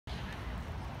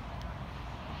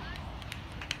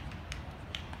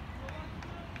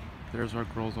There's our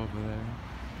girls over there.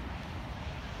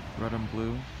 Red and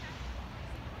blue.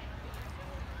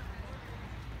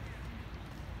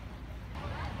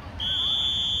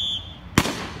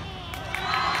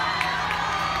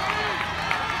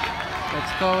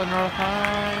 Let's go, North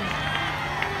High.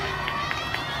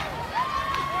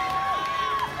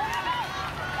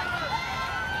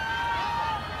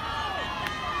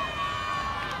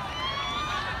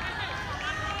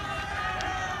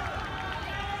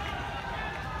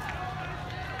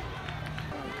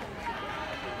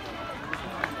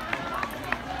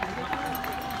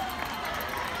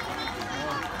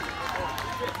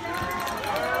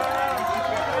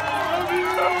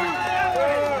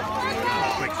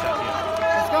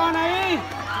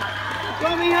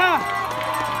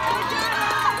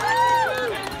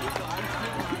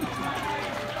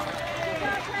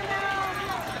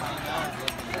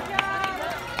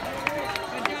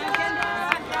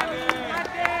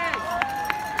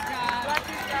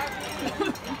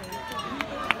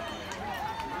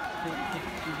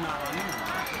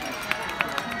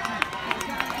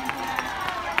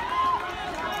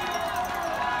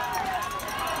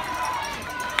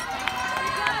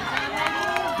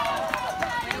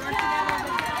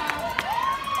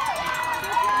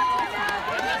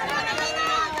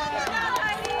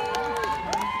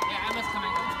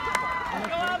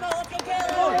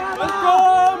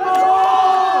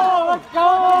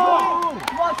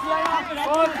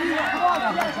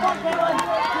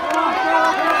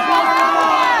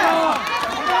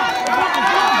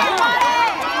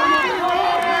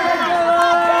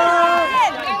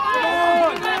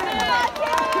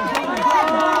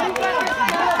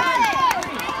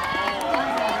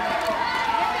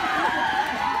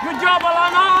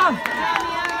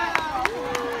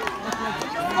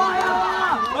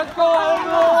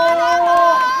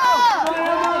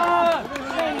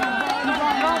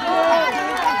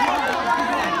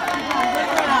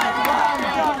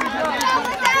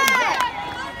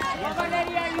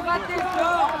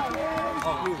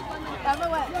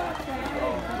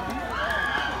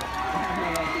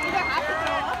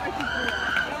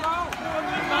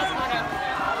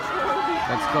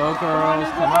 Let's go, girls.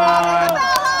 Come on.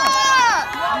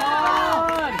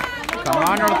 Come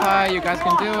on, North High. You guys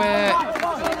can do it.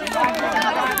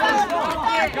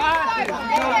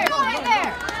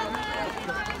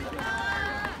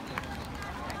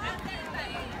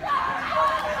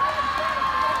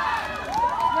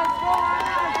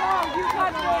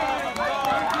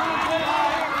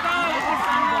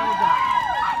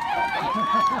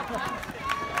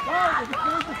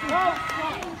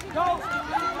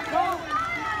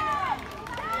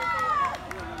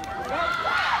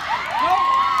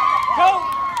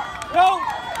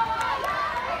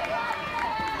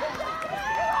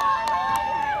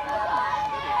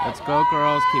 Let's go,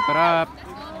 girls. Keep it up.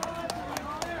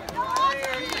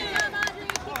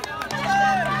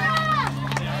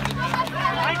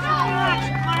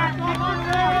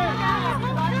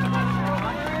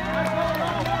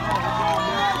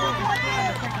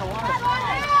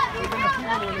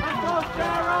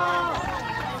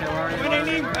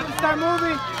 Let's start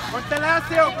moving.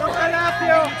 Portalacio,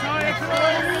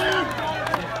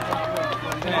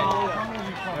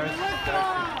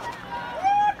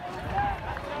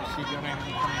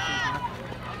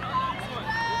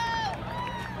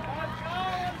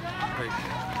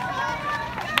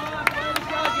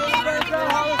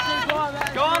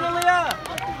 Go on, Aaliyah.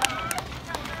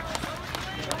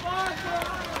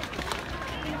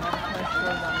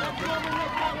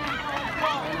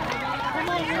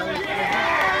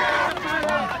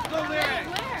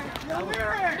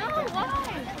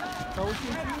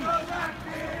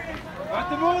 Got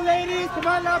the move, ladies. Come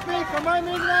on, Lapi. Come on,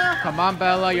 Migna. Come on,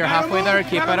 Bella. You're halfway there.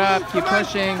 Keep it up. Keep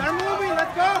pushing. Start moving.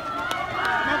 Let's go.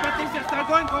 Come on, Patricia. Start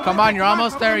going. Come on. You're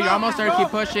almost there. You're almost there. Keep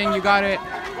pushing. You got it.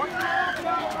 Good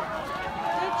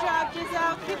job,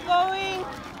 Giselle. Keep going.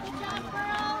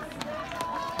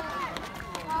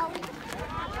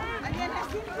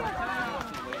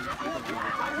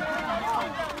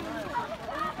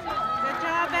 Good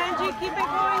job, Angie. Keep it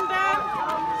going back.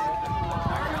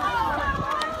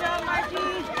 Good job,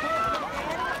 Margie.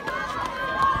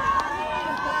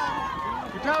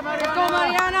 Good job, Mariana. Let's go,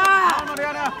 Mariana. Come on,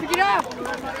 Mariana. Pick it up.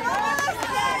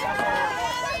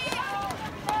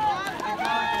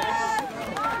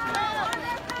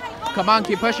 Come on.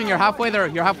 Keep pushing. You're halfway there.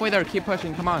 You're halfway there. Keep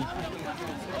pushing. Come on.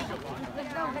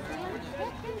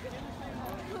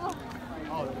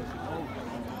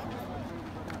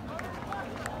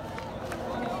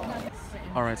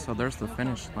 All right, so there's the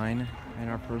finish line, and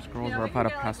our first girls are about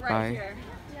to pass by. Yeah.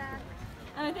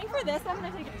 And I think for this, I'm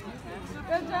gonna take it.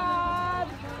 Good job.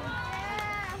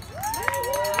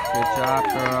 Good job,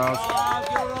 girls.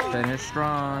 Finish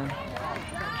strong.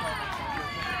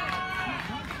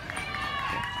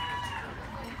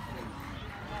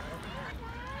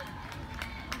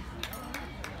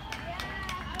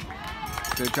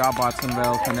 Good job,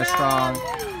 Watsonville. Finish strong.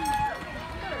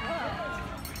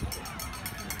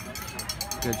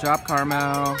 Good job,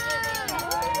 Carmel.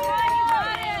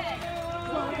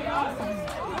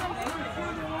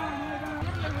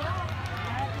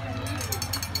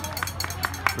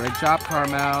 Great job,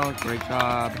 Carmel. Great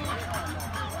job.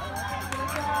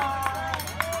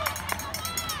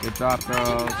 Good job,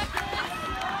 girls.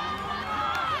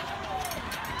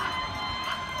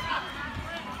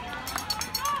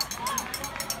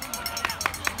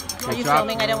 Are you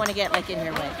filming? I don't want to get like in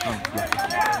your way. Oh, yeah.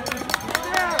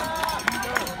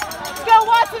 Let's go,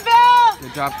 Watsonville!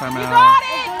 Good job, Carmel. You got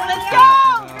it! Let's go!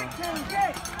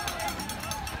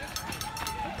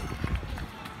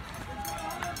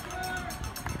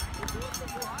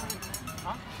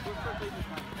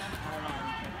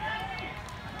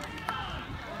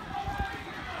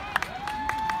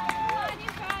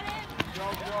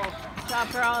 Good job,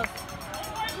 girls.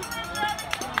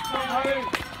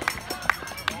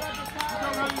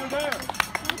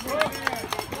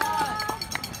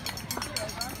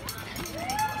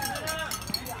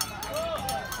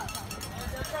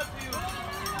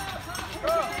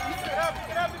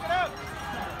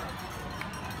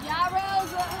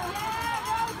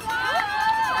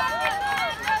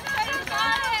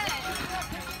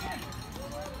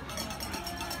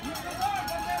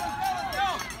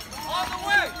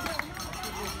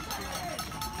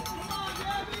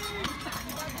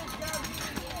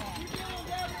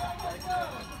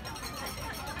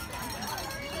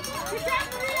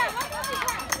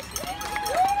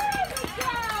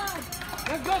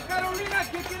 Let's go, Carolina.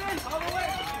 Kick it in. All the way.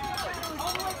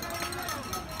 All the way.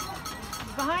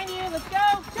 Behind you, let's go!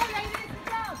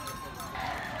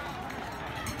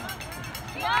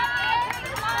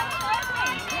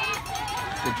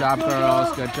 Good job,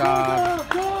 girls. Good job.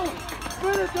 Go.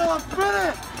 Spin it, dog. Spin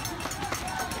it.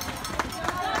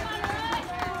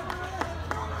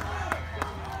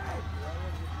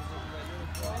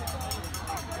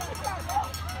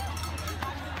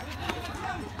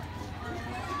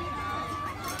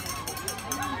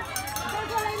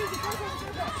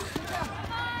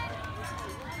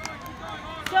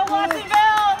 Go,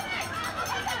 Watsonville!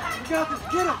 You got this.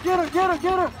 Get her. Get her. Get her.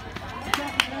 Get her.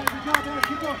 Good job, man.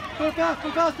 Keep going. Go fast. Go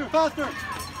faster. Faster.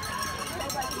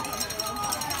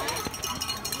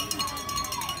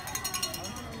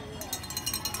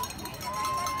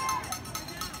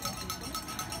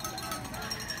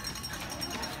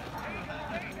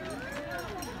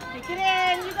 Take it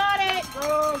in, you got it! Go,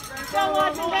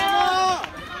 Watsonville!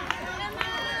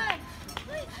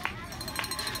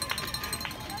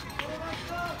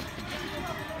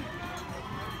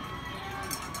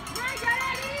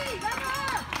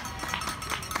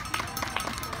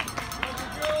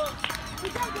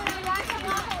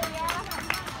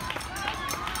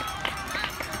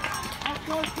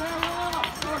 Go, Sarah.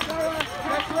 Go, Sarah.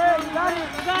 That's right. You got it.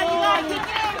 You got it, you got it! Take it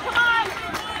in, come on!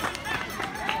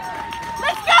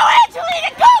 Let's go, Angelina!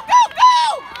 Go, go, go!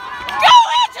 Go,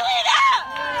 Angelina!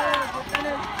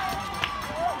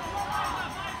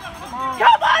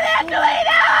 Come on,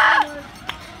 Angelina!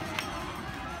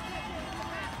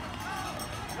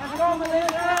 Let's go,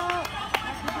 Melissa.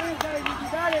 You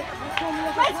got it.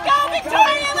 Let's go,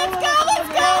 Victoria! Let's go, let's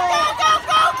go! Go, go,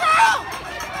 go, girl!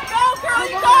 Go, girl,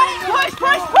 you got it! Push,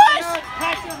 push, push!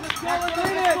 Let's go.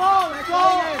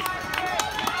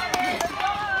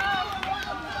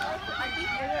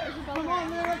 Come on,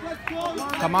 Lyric. Let's go.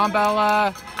 Come on,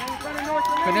 Bella.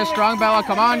 Finish strong, Bella.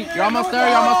 Come on. You're almost there.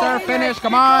 You're almost there. Finish.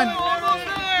 Come on. Almost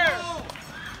there.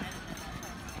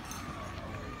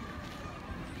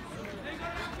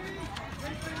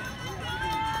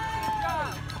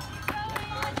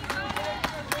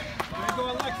 Go,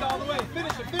 Alexa, all the way.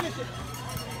 Finish it. Finish it.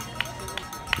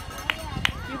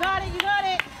 You got it, you got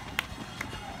it!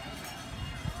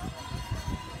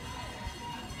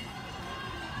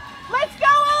 Let's go,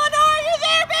 Eleanor! You're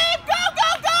there, babe! Go, go,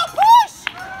 go! Push!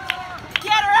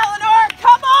 Get her, Eleanor!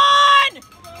 Come on!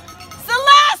 It's the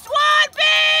last one,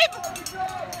 babe!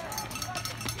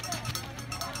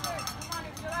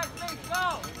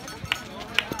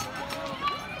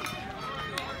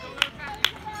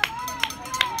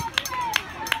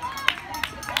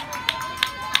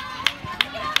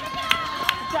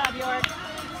 Good job, York.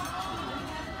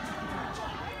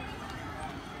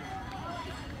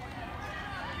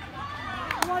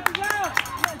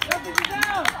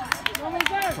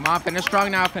 Come on. Finish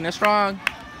strong now. Finish strong.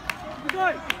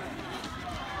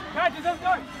 Catch it. Let's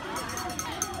go.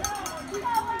 There you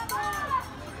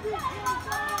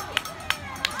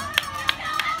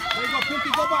go, Pinky,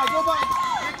 go by, go by.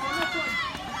 Next one, next one.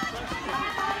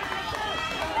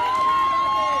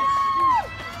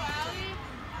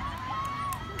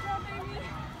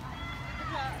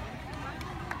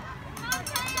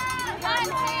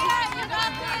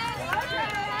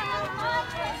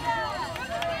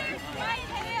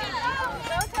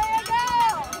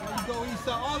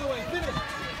 All the way, finish.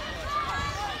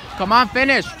 Come on,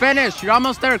 finish, finish. You're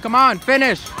almost there. Come on,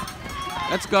 finish.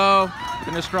 Let's go.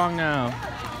 Finish strong now.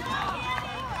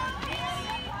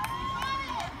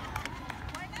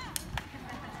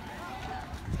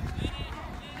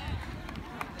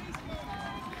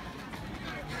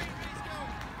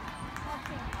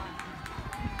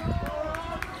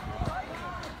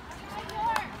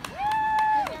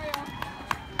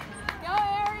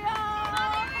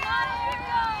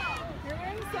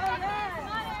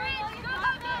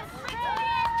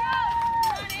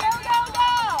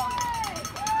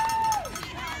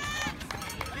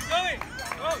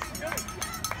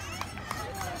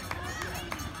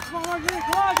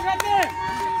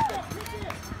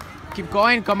 Keep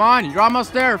going, come on. You're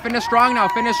almost there. Finish strong now.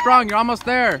 Finish strong. You're almost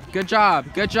there. Good job.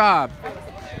 Good job.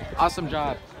 Awesome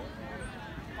job.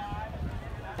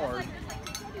 Oh,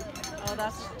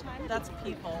 that's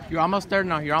people. You're almost there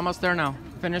now. You're almost there now.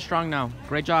 Finish strong now.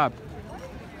 Great job.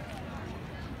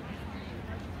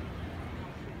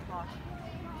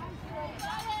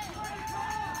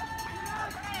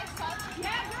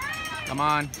 Come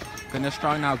on. Finish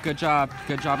strong now. Good job.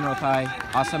 Good job, North High.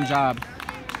 Awesome job.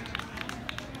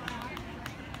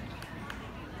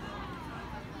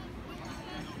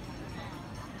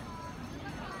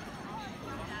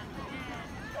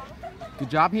 Good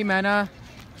job, Jimena.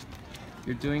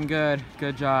 You're doing good.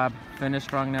 Good job. Finish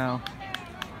strong now.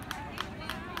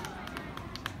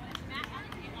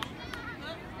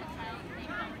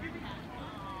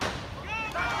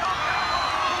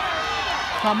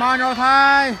 Come on, North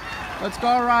High. Let's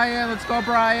go, Ryan. Let's go,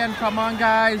 Brian. Come on,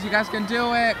 guys. You guys can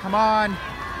do it. Come on.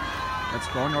 Let's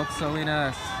go, North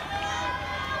Salinas.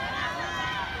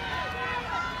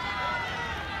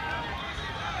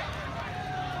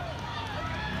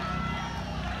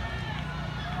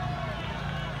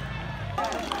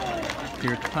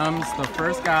 Here comes the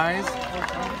first guys.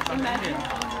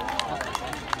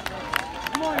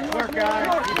 Work,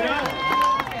 guys. Keep it up.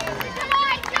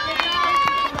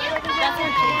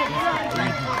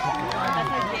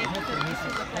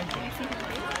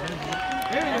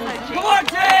 Come on,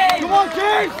 James! Come on,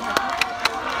 James!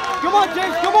 Come on,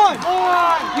 James, come on!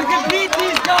 You can beat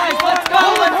these guys! Let's go!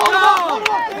 Let's go!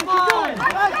 Come on!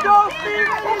 Let's go,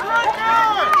 Steven! He's right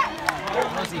there!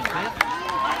 Was he fifth?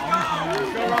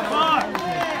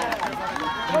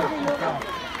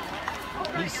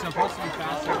 He's supposed to be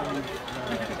faster than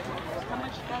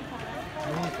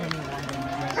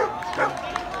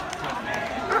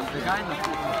the guy in the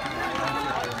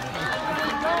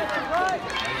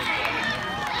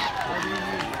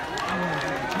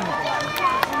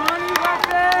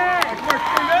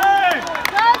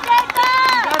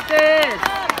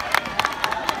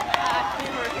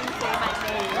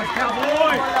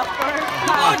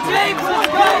James, let's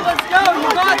go! Let's go! You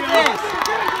got this!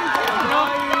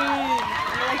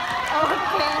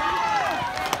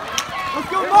 Let's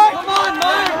go, Mike! Come on,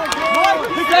 Mike!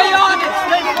 Stay on it!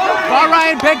 Stay focused! Come on,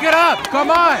 Ryan, pick it up.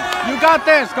 Come on. You got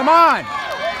this. Come on.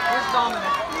 Where's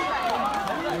Dominic?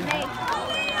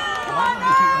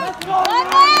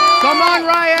 Come on,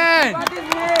 Ryan.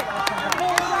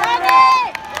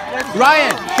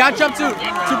 Ryan, catch up to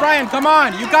Brian. Come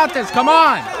on. You got this. Come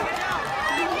on.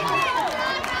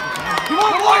 Come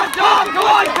on, Dom! Come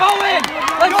on, go in!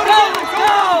 Let's go! Let's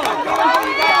go!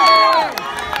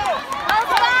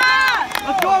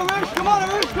 Let's go, Arish! Come on,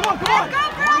 Arish! Come on, come on!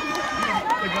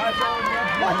 The guys are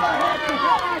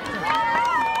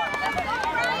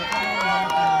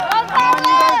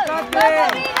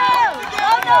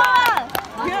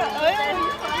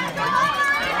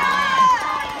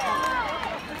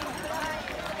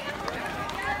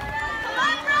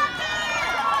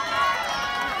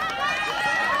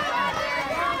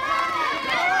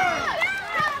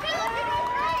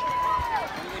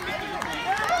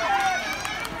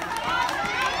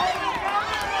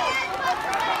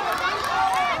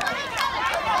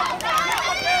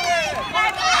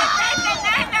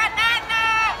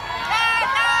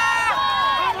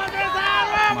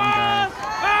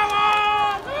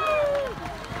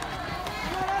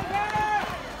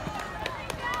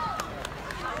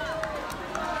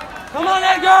Come on,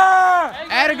 Edgar!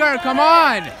 Edgar, come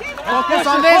on. Focus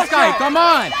on this guy. Come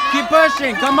on. Keep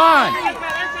pushing. Come on.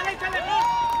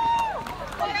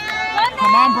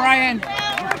 Come on, Brian.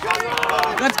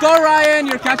 Let's go, Ryan.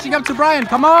 You're catching up to Brian.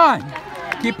 Come on.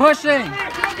 Keep pushing.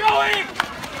 Keep going.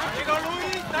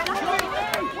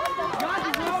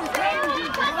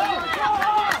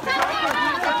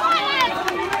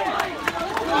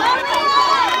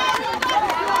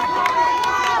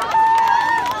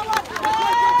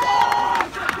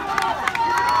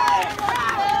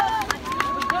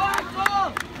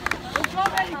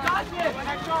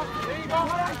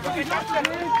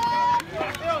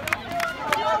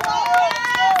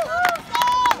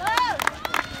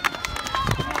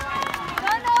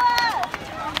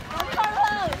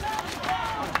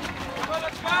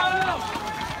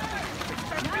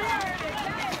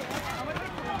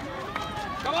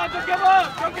 Come on, don't give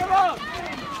up! Don't give up!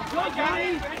 Go,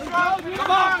 Johnny!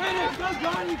 Come on, finish! Go,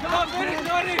 Johnny! Come on, finish,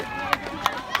 Johnny!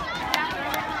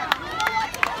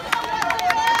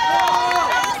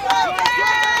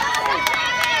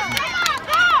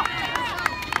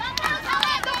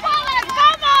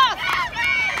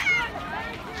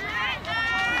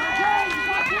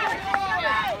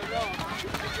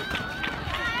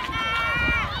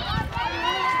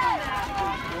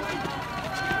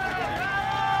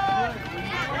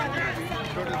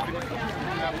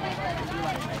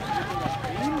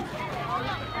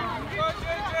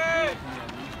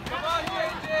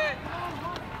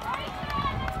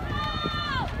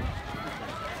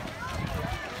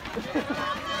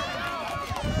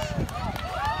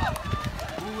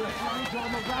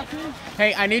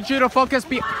 Hey, I need you to focus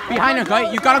behind him,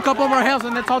 right? You got a couple more hills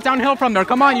and it's all downhill from there.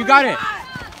 Come on, you got it.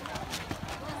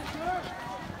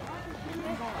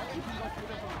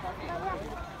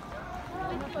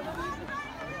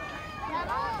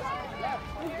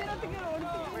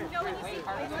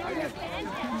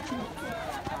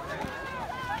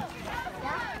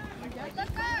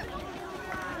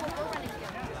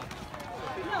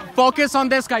 Focus on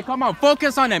this guy. Come on,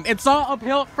 focus on him. It's all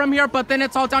uphill from here, but then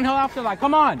it's all downhill after that.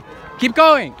 Come on, keep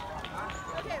going.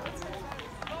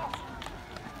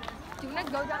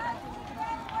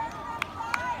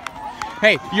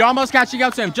 Hey, you're almost catching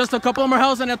up to him. Just a couple more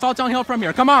hills and it's all downhill from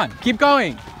here. Come on, keep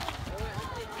going.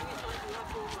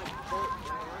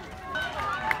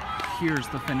 Here's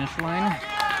the finish line.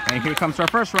 And here comes our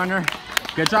first runner.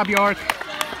 Good job, York.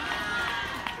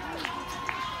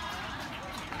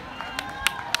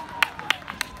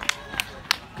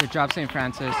 Good job, St.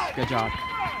 Francis. Good job.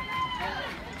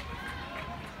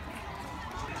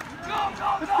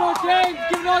 Let's go, James!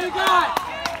 Give it all you got!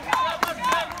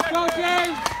 Go,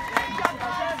 James!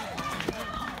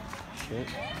 Good.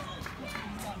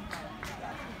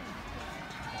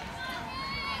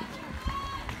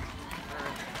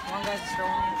 Come on, guys,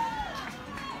 strong.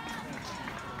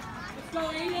 Let's go,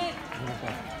 eat it!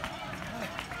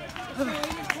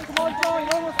 Come on, Joey,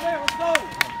 you're almost there, let's go!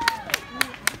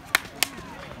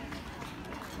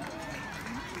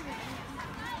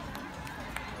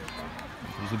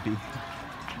 There's a B.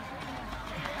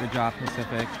 Good job,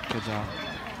 Pacific. Good job.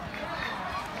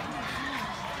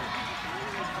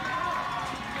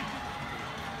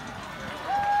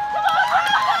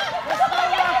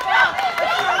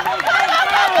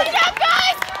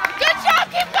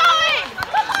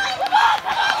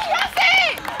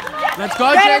 Let's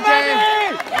go, JJ!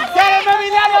 Get him,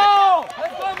 Emiliano!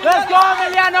 Let's go,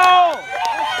 Emiliano!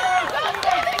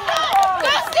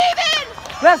 Go, Steven!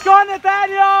 Let's go,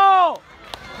 Nathaniel!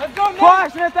 Let's go,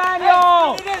 push,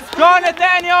 Nathaniel! Go,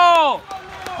 Nathaniel!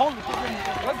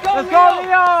 Let's go,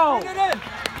 Leo!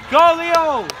 Go,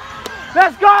 Leo!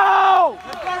 Let's go!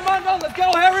 Let's go, Armando! Let's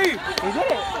go, Harry! They did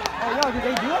it! Oh, yo, did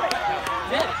they do it?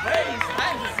 Yeah,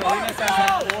 so he just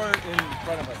had 4 in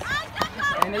front of us.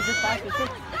 And they just passed the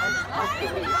 6.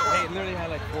 They literally had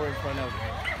like 4 in front of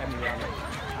Emiliano.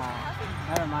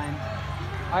 Never mind.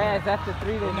 Oh yeah, it's after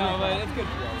 3 they No, but it's good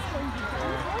for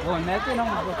us. Well, and that didn't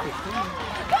almost go 16.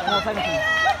 No, 17.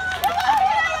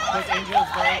 Because Angel's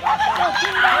very Go,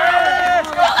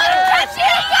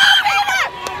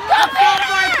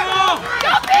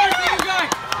 Peter!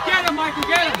 Get him, Michael,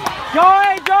 get him! Go,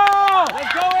 Angel!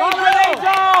 Let's go,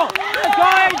 Angel! Let's go,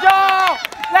 Angel!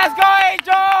 Let's go,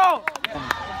 Angel!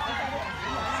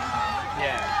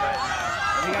 Yeah, but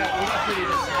we got pretty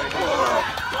destroyed.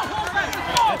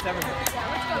 That's everything.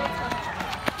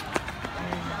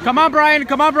 Come on, Brian.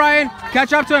 Come on, Brian.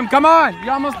 Catch up to him. Come on.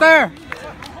 You're almost there.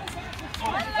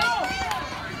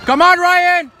 Come on,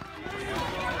 Ryan.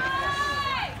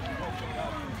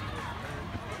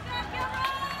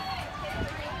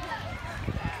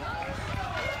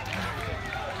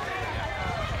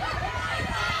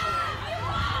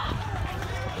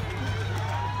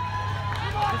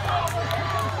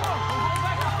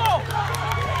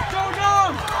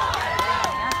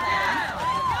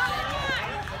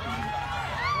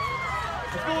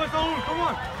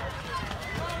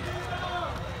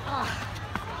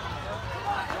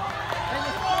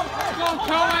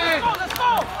 Cohen! Let's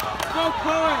go! Go,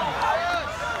 Cohen!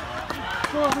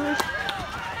 Go, Rich.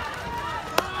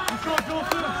 Let's go,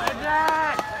 Joseph. Good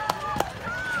job!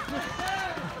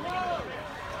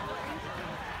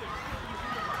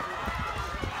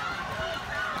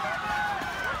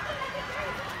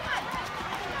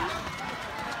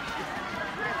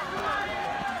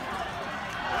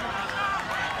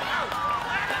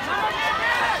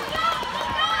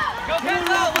 Go,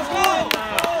 Denzel! Let's go!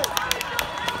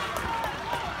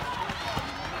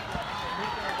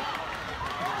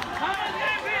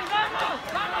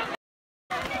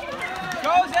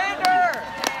 Go, Xander!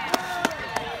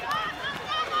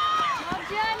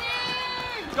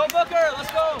 Go, Booker!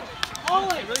 Let's go!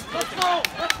 Ole, let's go.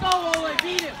 Let's go, Ole.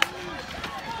 Beat him.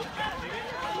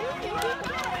 Come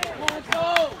on, let's go.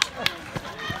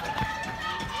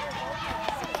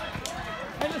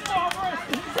 Hey, let's go, Alvarez!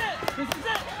 This is it! This is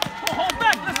it! Hold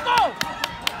back! Let's go!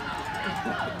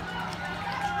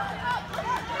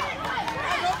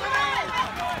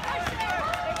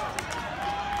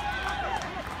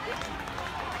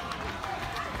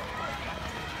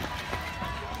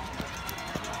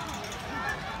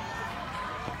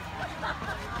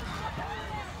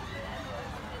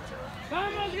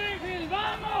 Vamos, Griffin,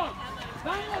 vamos.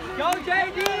 Vamos, Go,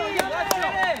 JD! Let's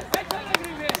finish! Échale,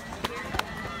 Griffin.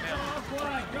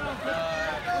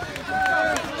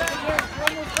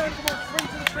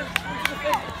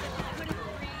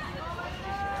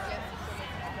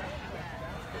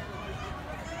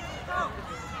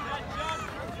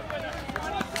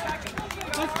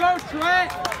 Let's go,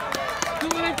 Trent.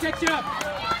 Don't let him catch up.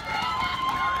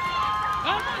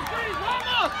 Vamos, Chris,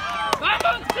 vamos.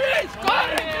 Vamos, Chris.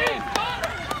 Corre, Chris, corre.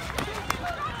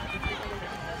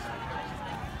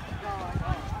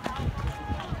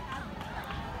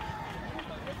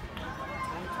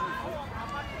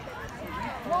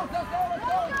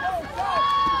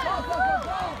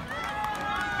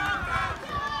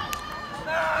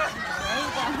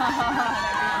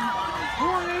 Come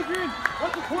on, Adrian.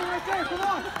 What's the point right there? Come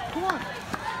on. Come on.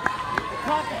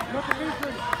 Top it. Look at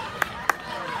Adrian.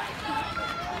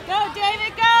 Go,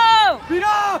 David, go! Beat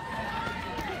up.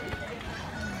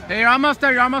 Hey, you're almost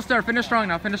there. You're almost there. Finish strong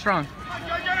now. Finish strong.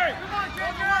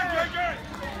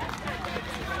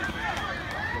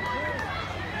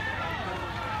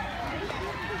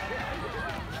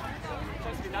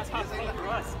 That's how it's for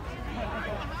us.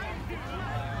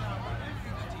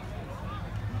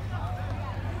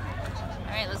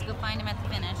 All right, let's go find him at the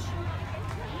finish.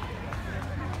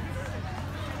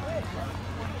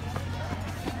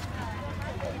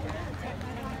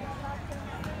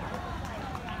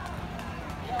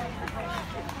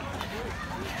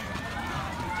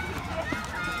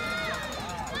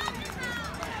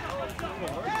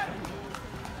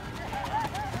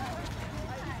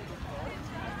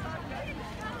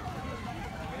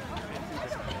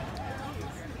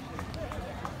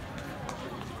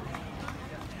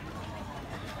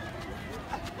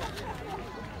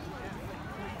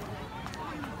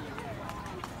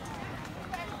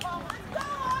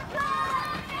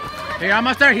 Hey, you're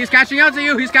almost there. He's catching up to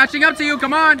you. He's catching up to you.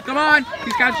 Come on. Come on.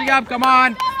 He's catching up. Come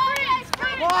on.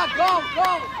 Come on, go,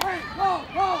 go, go, go,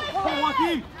 go. Come on,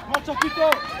 Joaquin. Come on,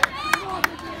 Choquito.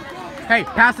 Hey,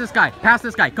 pass this guy. Pass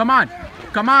this guy. Come on.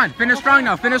 Come on. Finish strong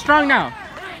now. Finish strong now.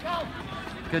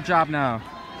 Good job now.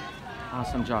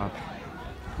 Awesome job.